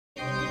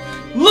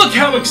Look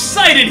how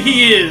excited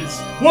he is!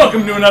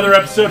 Welcome to another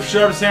episode of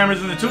Sharpest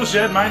Hammers in the Tool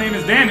Shed. My name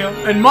is Daniel.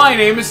 And my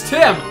name is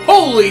Tim.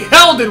 Holy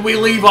hell, did we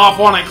leave off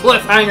on a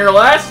cliffhanger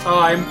last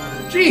time?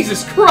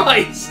 Jesus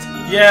Christ!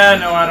 Yeah,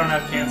 no, I don't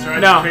have cancer. I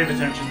just paid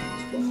attention.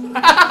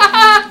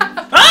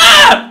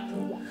 Ah!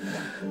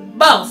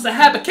 Boss, I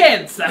have a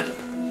cancer.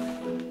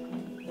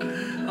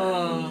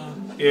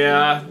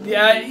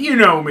 Yeah, you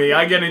know me.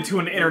 I get into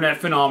an internet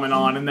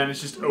phenomenon and then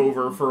it's just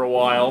over for a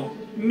while.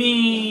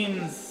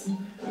 Memes.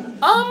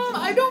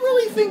 I don't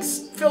really think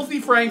Filthy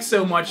Frank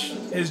so much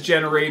has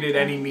generated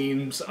any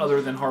memes other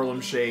than Harlem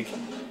Shake.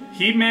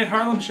 He made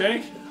Harlem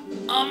Shake?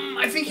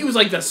 I think he was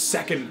like the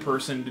second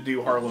person to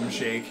do Harlem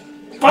Shake.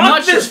 I'm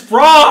not this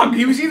frog!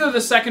 He was either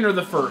the second or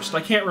the first. I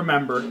can't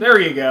remember. There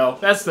you go.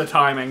 That's the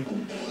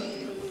timing.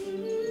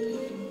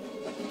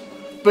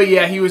 But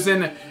yeah, he was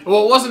in...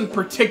 Well, it wasn't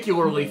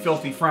particularly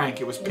Filthy Frank.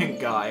 It was Pink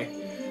Guy.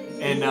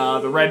 And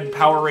the Red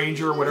Power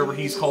Ranger, whatever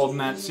he's called in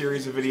that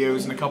series of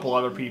videos, and a couple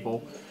other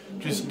people.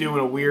 Just doing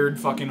a weird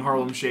fucking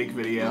Harlem Shake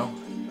video.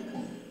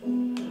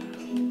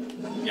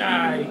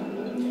 Yay.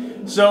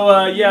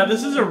 So, yeah,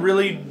 this is a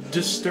really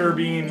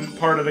disturbing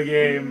part of the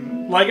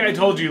game. Like I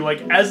told you,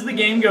 like, as the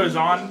game goes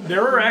on,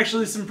 there are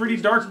actually some pretty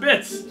dark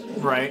bits.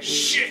 Right.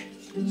 Shit!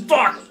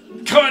 Fuck!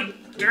 Cunt!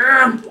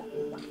 Damn!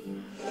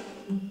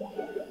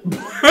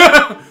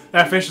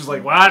 That fish is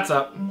like, what's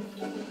up?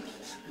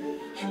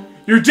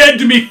 You're dead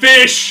to me,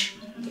 fish!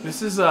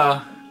 This is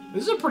a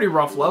pretty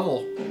rough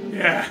level.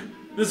 Yeah.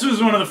 This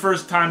was one of the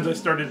first times I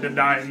started to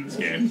die in this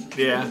game.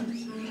 Yeah.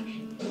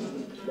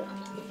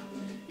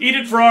 Eat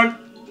it, frog!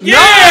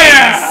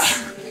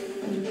 Yes!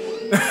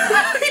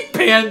 Yeah! He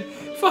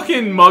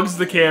fucking mugs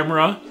the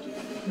camera.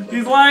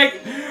 He's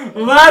like,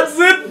 that's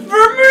it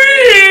for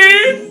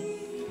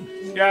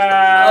me!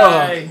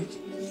 Yay!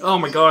 Oh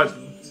my god.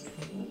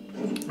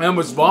 I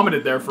almost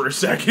vomited there for a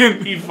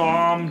second. He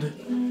vommed.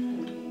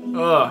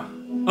 Ugh.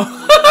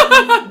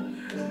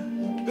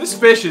 This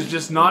fish is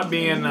just not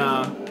being,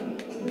 not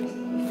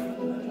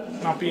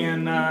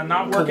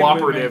working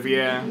cooperative, with me.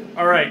 yeah.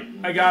 Alright,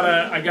 I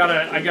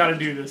gotta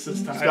do this time.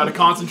 Just gotta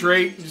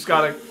concentrate, you just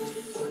gotta...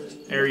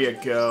 There you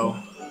go.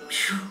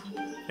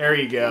 There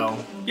you go.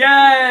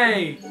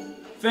 Yay!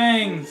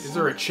 Things! Is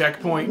there a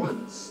checkpoint?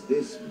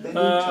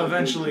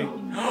 Eventually.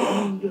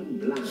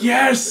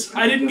 Yes!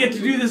 I didn't get to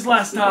do this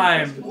last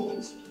time!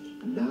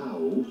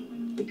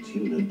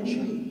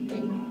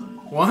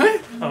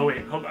 What? Oh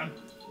wait, hold on.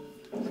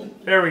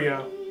 There we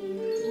go.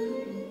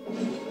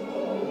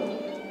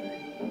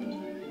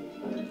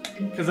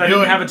 Because I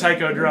didn't have a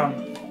taiko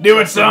drum. Do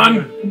it,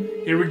 son!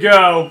 Here we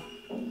go.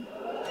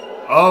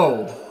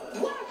 Oh.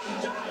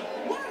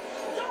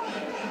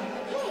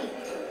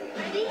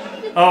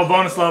 Oh,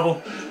 bonus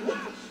level.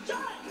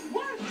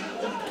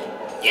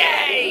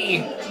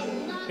 Yay!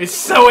 It's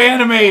so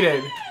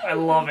animated. I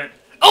love it.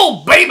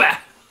 Oh, baby!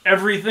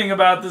 Everything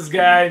about this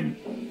guy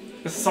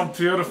is so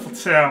beautiful,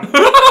 Tim.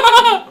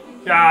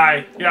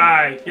 Yay,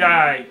 yay,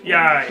 yay,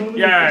 yay,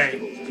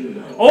 yay.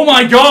 Oh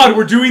my god,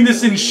 we're doing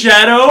this in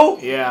shadow?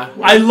 Yeah.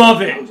 I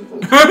love it.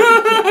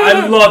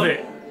 I love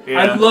it.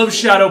 Yeah. I love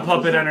shadow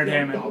puppet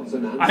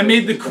entertainment. I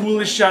made the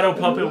coolest shadow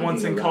puppet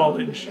once in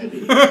college.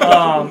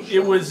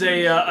 It was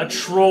a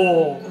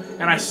troll,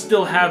 and I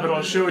still have it.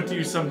 I'll show it to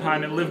you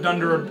sometime. It lived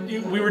under a...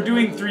 We were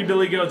doing Three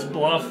Billy Goats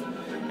Bluff,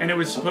 and it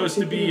was supposed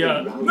to be...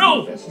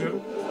 No!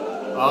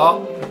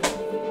 Oh.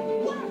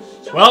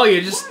 Well,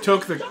 you just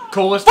took the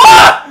coolest...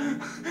 Ah!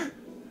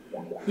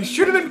 You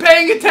should have been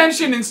paying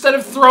attention instead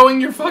of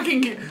throwing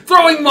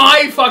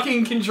my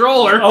fucking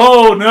controller.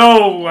 Oh,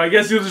 no. I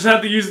guess you'll just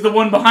have to use the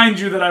one behind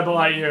you that I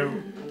bought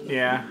you.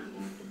 Yeah.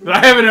 But I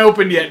haven't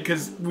opened yet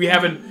because we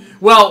haven't...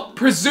 Well,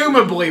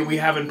 presumably we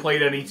haven't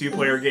played any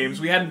two-player games.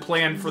 We hadn't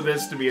planned for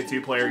this to be a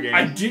two-player game.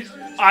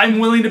 I'm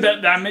willing to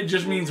bet that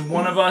just means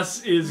one of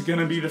us is going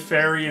to be the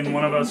fairy and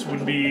one of us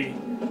would be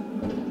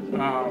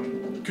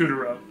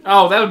Kuduro.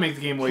 Oh, that would make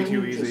the game way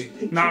too easy.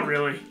 Not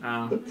really.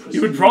 Oh.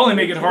 You would probably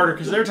make it harder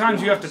because there are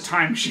times you have to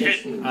time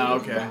shit. Oh,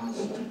 okay.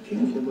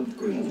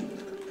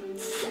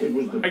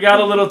 I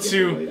got a little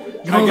too...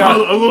 I got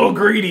a little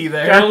greedy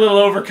there. Got a little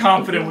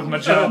overconfident with my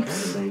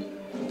jumps.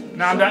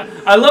 Now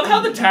I love how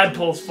the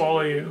tadpoles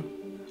follow you.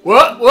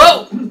 What?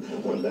 Whoa!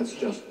 Well, let's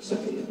just say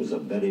it was a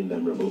very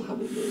memorable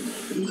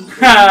honeymoon.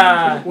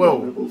 Ha!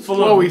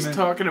 Whoa! He's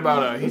talking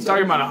about a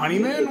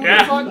honeymoon? What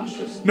Yeah. the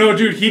fuck? No,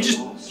 dude, he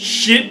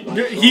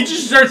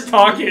just starts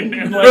talking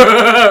and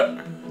like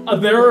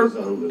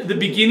the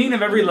beginning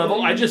of every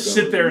level, I just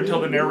sit there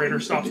until the narrator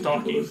stops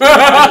talking.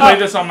 I play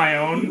this on my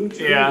own.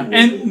 Yeah.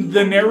 And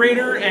the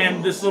narrator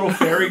and this little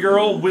fairy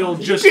girl will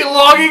just be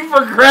longing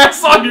for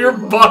grass on your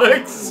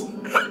buttocks.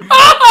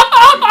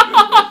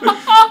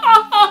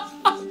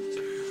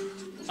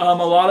 A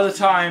lot of the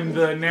time,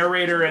 the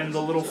narrator and the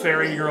little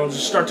fairy girl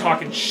just start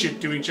talking shit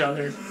to each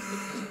other.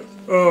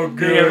 Oh,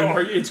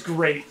 good. It's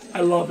great. I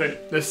love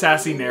it. The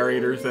sassy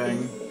narrator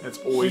thing. That's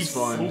always He's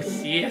fun. so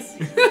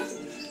sassy.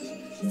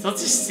 Such a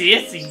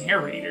sassy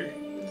narrator.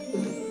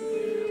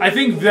 I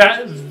think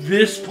that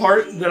this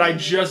part that I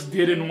just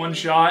did in one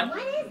shot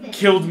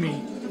killed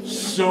me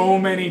so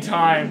many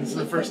times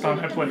the first time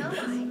I played this.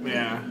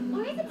 Yeah.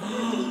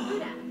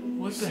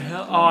 What the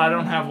hell? Oh, I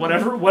don't have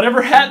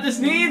whatever hat this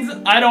needs.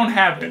 I don't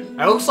have it. It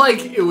looks like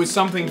it was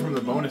something from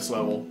the bonus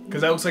level,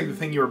 because that looks like the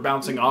thing you were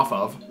bouncing off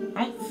of.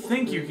 I don't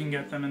think you can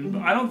get them in.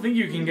 I don't think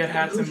you can get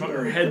hats in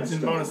or heads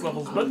in bonus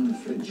levels. But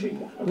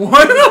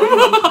What the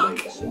fuck?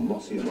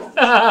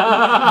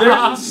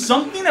 there's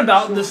something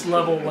about this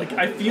level. Like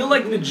I feel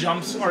like the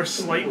jumps are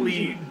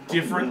slightly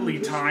differently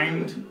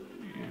timed.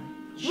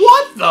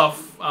 What the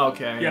f...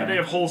 Okay. Yeah, they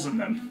have holes in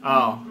them.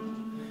 Oh.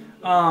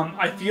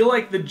 I feel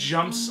like the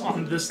jumps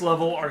on this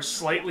level are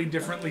slightly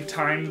differently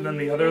timed than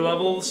the other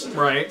levels.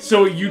 Right.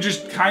 So you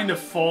just kind of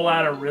fall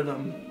out of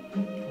rhythm.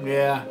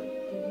 Yeah.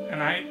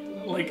 And I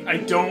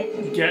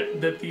don't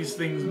get that these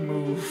things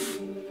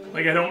move.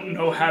 Like, I don't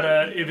know how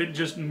to... If it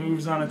just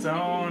moves on its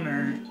own,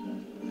 or...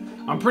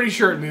 I'm pretty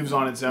sure it moves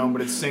on its own,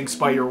 but it sinks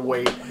by your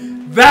weight.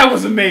 That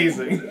was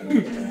amazing.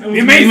 The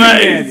amazing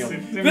Daniel.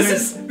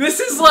 This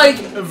is like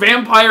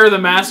Vampire the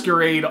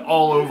Masquerade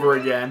all over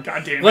again.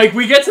 God damn it. Like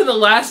we get to the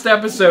last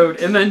episode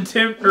and then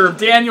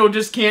Daniel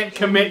just can't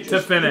commit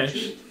to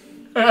finish.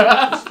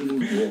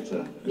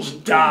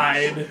 Just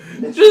died.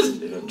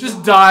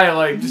 Just die,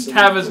 like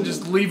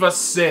just leave us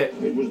sit.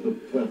 It was the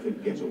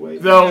perfect getaway.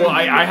 Though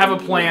I have a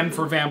plan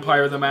for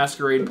Vampire the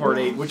Masquerade Part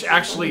 8, which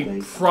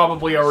actually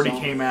probably already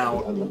came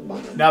out,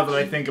 now that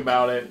I think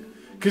about it.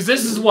 Because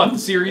this is what, the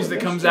series that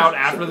comes out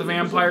after the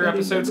Vampire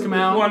episodes come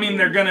out? Well, I mean,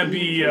 they're gonna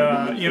be,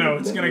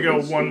 it's gonna go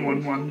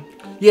 1-1-1.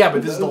 Yeah,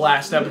 but this is the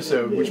last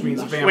episode, which means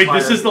the Vampire... Wait,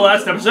 this is the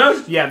last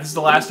episode? Yeah, this is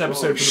the last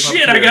episode for the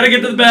Shit, Puppeteer. I gotta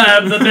get to the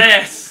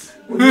best!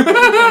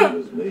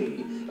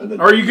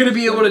 Are you gonna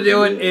be able to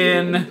do it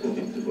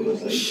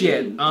in...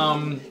 Shit,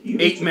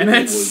 8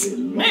 minutes?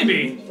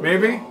 Maybe.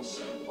 Maybe? I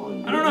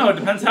don't know, it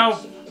depends how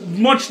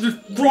much the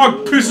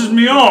frog pisses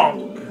me off.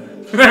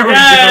 There we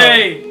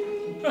Yay! go.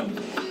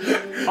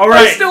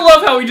 Alright. I still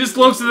love how he just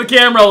looks at the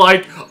camera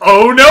like,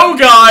 oh no,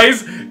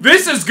 guys,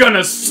 this is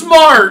gonna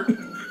smart.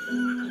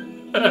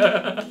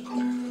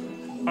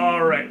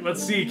 Alright,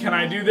 let's see, can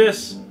I do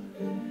this?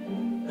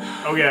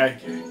 Okay.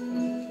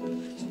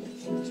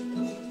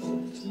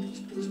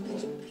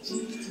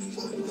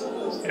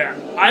 Yeah,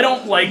 I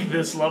don't like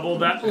this level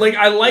like,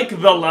 I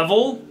like the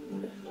level,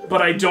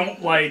 but I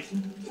don't like,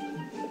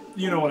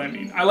 you know what I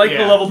mean. I like the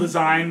level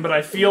design, but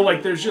I feel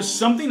like there's just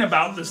something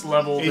about this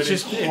level that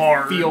is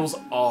hard. It feels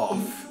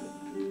off.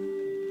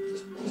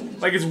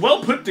 Like, it's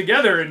well put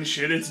together and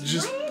shit, it's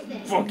just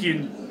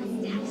fucking... A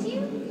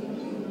statue?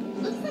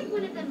 Looks like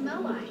one of the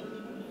Moai.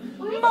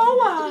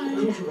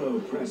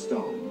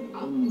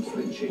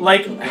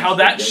 Like, how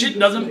that shit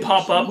doesn't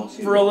pop up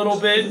for a little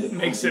bit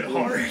makes it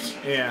hard.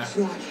 Yeah.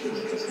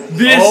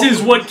 This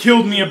is what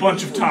killed me a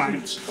bunch of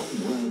times.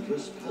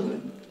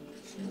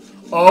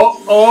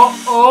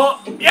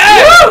 Oh,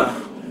 yeah!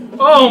 Woo!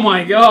 Oh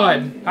my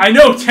god. I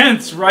know,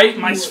 tense, right?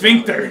 My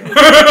sphincter.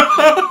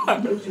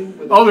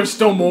 Oh, there's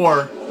still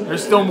more.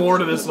 There's still more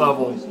to this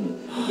level.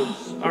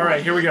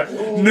 Alright, here we go.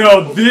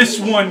 No, this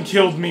one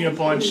killed me a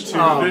bunch too.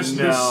 Oh, this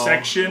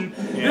section.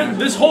 Yeah.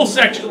 This whole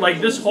section,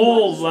 like this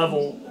whole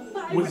level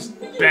was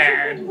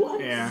bad.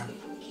 Yeah.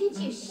 Could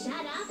you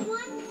shut up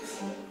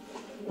once?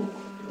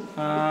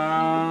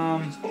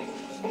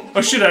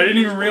 Oh shit, I didn't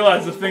even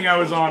realize the thing I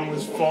was on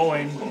was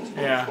falling.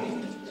 Yeah.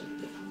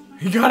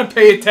 You gotta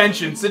pay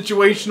attention.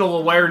 Situational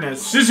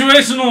awareness.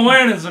 Situational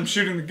awareness. I'm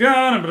shooting the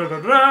gun. Blah, blah,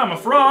 blah, I'm a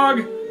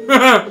frog.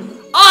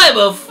 I'm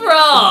a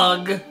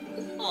frog!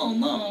 Oh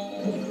no.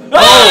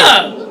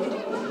 Ah!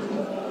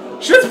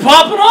 Shit's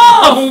popping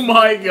off! Oh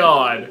my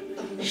god.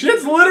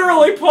 Shit's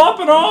literally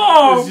popping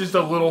off! It's just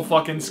a little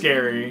fucking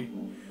scary.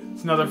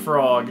 It's another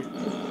frog.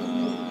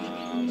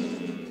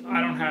 I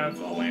don't have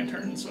a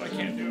lantern, so I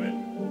can't do it.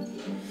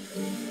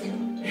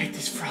 I hate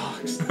these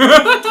frogs.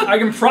 I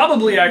can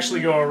probably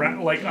actually go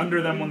around, like,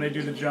 under them when they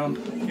do the jump.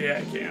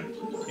 Yeah, I can.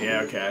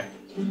 Yeah, okay.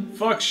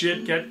 Fuck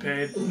shit, get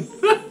paid.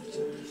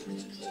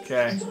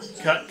 Okay.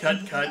 Cut,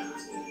 cut, cut.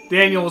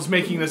 Daniel is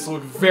making this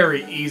look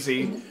very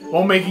easy,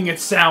 while making it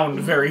sound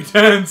very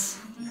tense.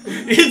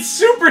 It's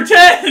super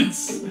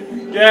tense!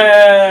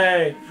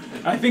 Yay!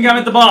 I think I'm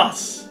at the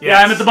boss. Yes, Yeah,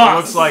 I'm at the boss. It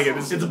looks like it.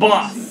 It's a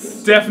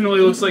boss.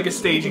 Definitely looks like a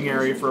staging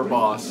area for a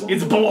boss.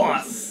 It's a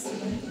boss.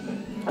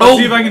 Let's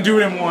see if I can do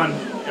it in one.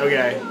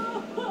 Okay.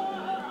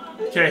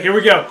 Okay, here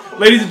we go.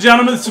 Ladies and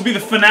gentlemen, this will be the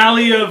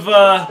finale of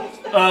the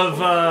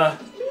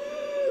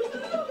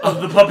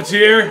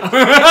Puppeteer.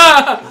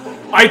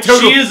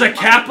 She is a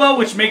kappa,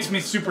 which makes me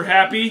super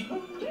happy. I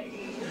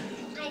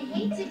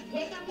hate to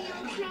pick on the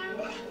old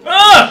crowd.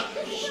 Ah!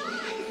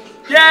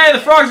 Yay, the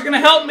frogs are gonna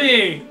help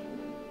me!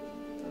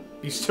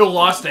 You still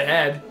lost a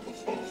head.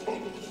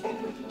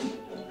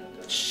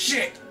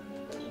 Shit!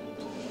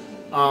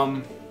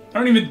 I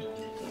don't even...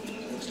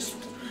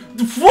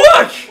 The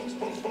fuck?!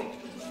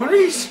 What are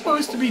you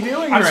supposed to be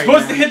doing I'm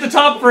supposed to hit the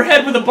top of her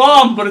head with a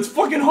bomb, but it's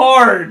fucking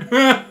hard!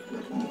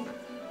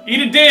 Eat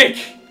a dick!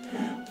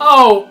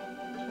 Oh!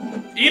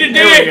 Eat a dick!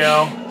 There we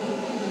go.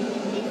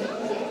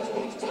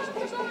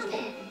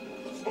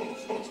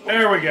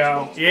 There we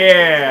go.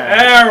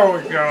 Yeah. There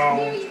we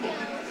go.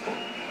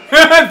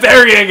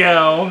 There you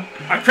go.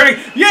 I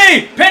crank.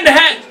 Yay! Panda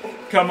hat.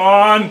 Come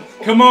on.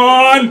 Come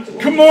on.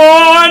 Come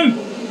on.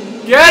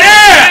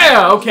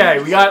 Yeah. Okay,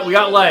 we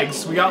got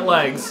legs. We got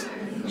legs.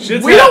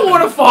 Shit's We don't happening.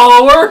 want to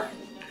follow her.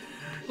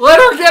 Let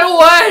her get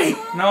away.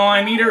 No,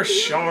 I need her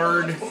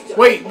shard.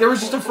 Wait, there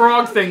was just a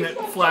frog thing that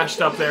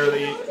flashed up there.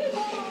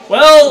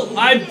 Well,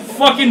 I'm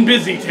fucking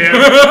busy, Tim.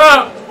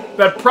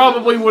 That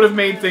probably would have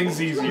made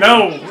things easier.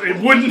 No, it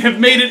wouldn't have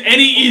made it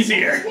any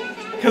easier.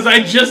 Because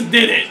I just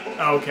did it.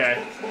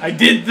 Okay. I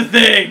did the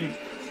thing.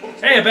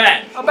 Hey, a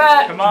bat. A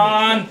bat. Come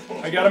on.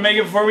 I gotta make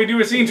it before we do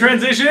a scene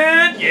transition.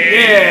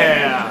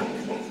 Yeah.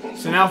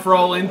 So now for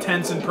all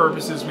intents and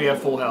purposes, we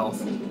have full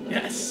health.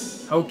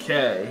 Yes.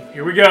 Okay.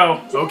 Here we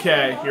go.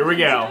 Okay, here we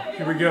go.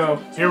 Here we go.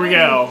 Here we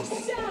go.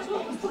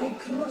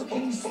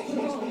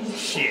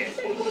 Shit.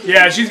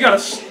 Yeah, she's got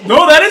a...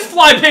 No, that is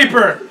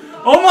flypaper!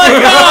 Oh my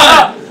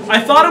god! I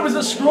thought it was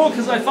a scroll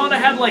because I thought it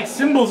had, like,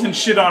 symbols and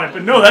shit on it.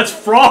 But no, that's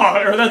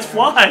frog, or that's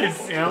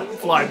flies. Yeah,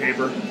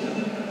 flypaper.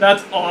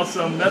 That's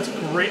awesome. That's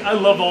great. I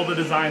love all the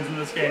designs in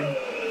this game.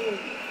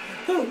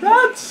 The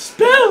rat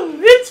spell!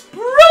 It's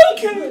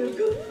broken!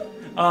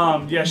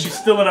 Yeah, she's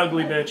still an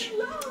ugly bitch.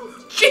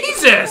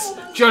 Jesus!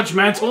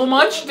 Judgmental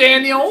much,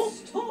 Daniel?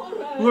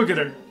 Look at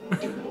her.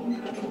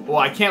 Well,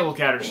 I can't look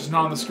at her. She's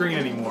not on the screen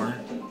anymore.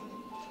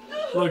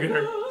 Look at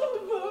her.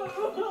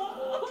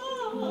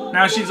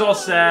 Now she's all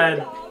sad.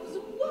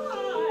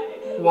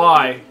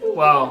 Why?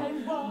 Well,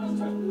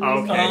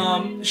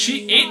 okay.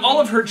 She ate all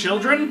of her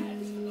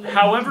children.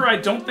 However, I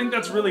don't think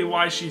that's really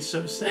why she's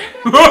so sad.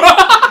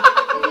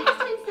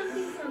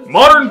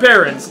 Modern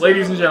parents,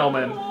 ladies and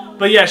gentlemen.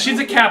 But yeah, she's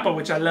a kappa,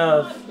 which I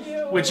love.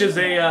 Which is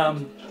a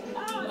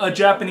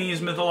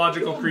Japanese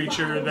mythological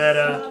creature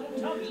that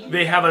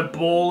they have a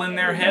bowl in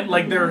their head.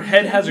 Like, their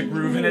head has a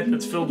groove in it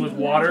that's filled with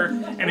water.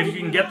 And if you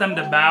can get them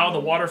to bow, the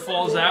water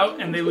falls out,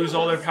 and they lose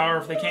all their power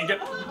if they can't get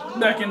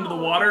back into the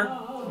water.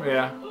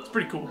 Yeah. It's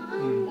pretty cool.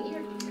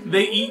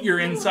 They eat your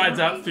insides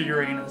out through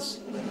your anus.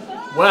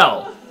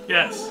 Well,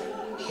 Yes.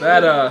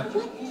 that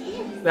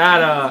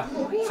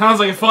sounds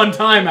like a fun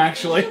time,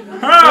 actually.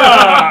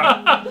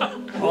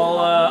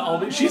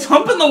 She's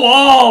humping the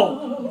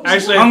wall!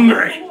 Actually,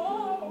 Hungry.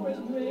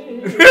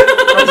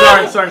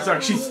 Oh,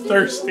 sorry. She's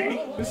thirsty.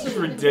 this is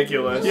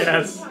ridiculous.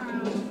 Yes.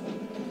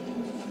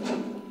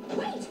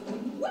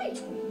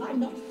 Wait, I'm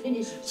not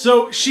finished.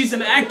 So, she's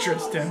an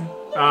actress, Tim.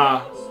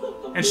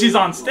 And she's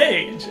on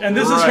stage. And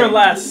this is her Right.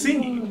 last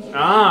scene.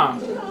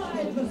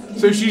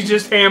 So she's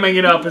just hamming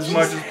it up as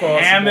much as possible.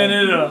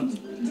 Hamming it up.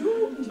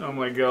 Oh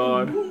my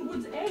god.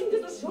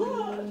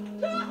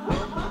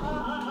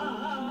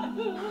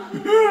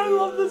 I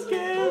love this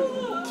game.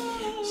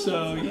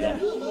 So, yeah.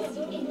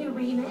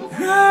 Ignoramus.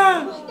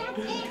 That's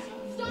it.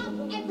 Stop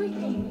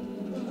everything.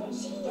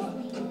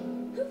 Jeez.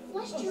 Who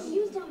flushed your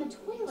views down the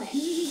toilet?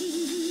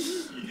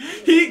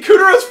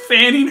 Kuro's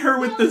fanning her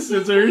with the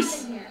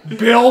scissors.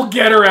 Bill,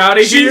 get her out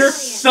of here. She's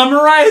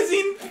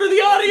summarizing for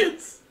the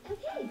audience.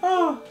 Okay.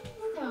 Oh.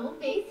 So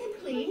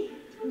basically,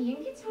 me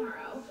and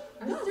Kitaro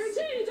are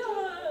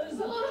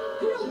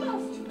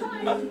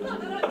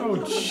Oh,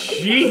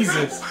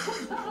 Jesus.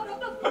 Shut up!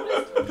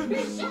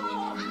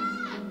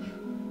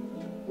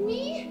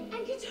 Me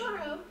and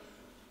Kitaro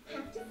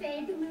have to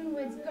save the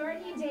Moonwood's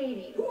guardian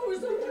deity.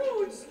 Whose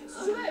roots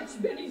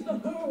stretch beneath the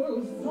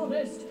whole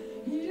forest.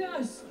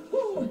 Yes.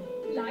 Oh,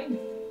 line.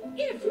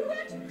 If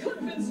Rat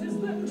convinces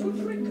them to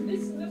drink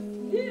this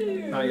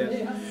nefarious. Not yet.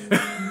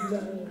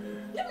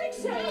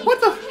 What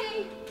the?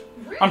 Hey,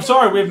 I'm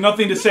sorry, we have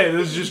nothing to say.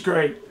 This is just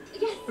great.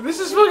 yes. This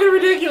is fucking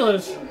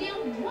ridiculous. Now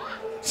what?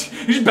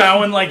 He's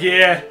bowing like,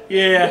 yeah.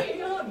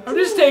 I'm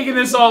just taking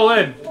this all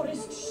in.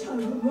 Forest shall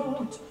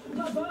rot.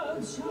 The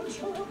birds shall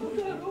chop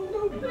their own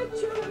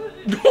obituary.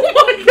 Oh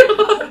my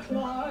god.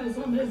 Flies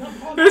under the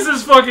pond. This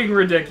is fucking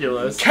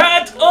ridiculous.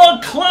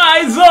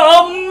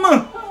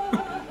 Cataclysm!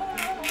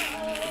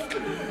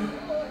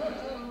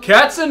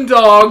 Cats and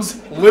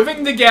dogs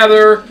living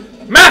together.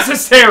 Mass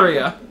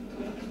hysteria.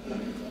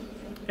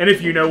 And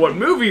if you know what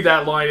movie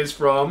that line is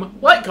from,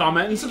 like,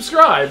 comment, and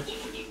subscribe.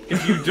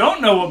 If you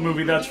don't know what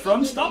movie that's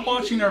from, stop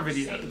watching our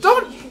videos.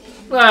 Don't...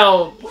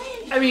 Well,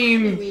 I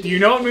mean, do you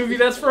know what movie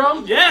that's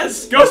from?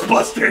 Yes,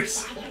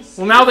 Ghostbusters!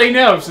 Well, now they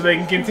know, so they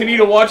can continue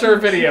to watch our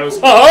videos.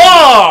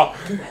 Oh!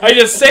 I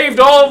just saved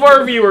all of our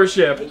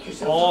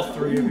viewership. All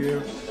three of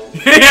you.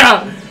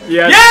 Yeah!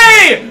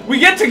 Yay! We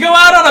get to go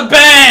out on a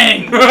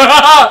bang!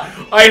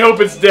 I hope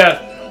it's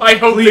death. I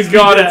hope Please to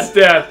God be it's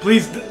death.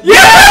 Please.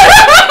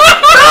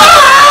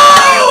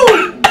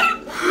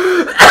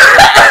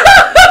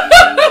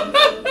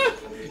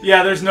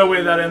 Yeah, there's no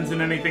way that ends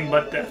in anything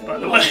but death, by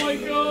the way. Oh my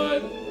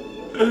god.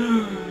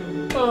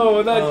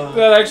 Oh,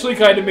 that actually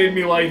kind of made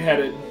me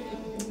lightheaded.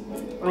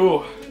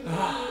 Ooh.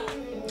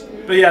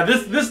 But yeah,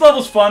 this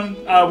level's fun.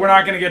 We're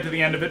not going to get to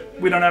the end of it.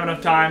 We don't have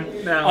enough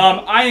time. No.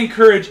 I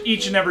encourage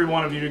each and every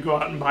one of you to go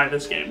out and buy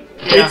this game.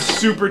 Yeah. It's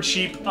super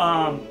cheap.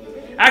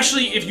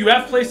 Actually, if you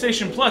have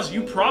PlayStation Plus,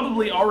 you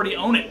probably already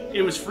own it.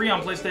 It was free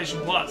on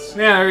PlayStation Plus.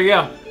 Yeah, there you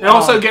go. And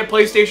also get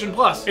PlayStation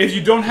Plus. If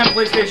you don't have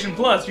PlayStation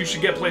Plus, you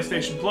should get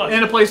PlayStation Plus.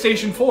 And a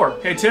PlayStation 4.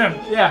 Hey, Tim.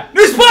 Yeah.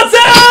 New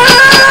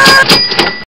sponsor!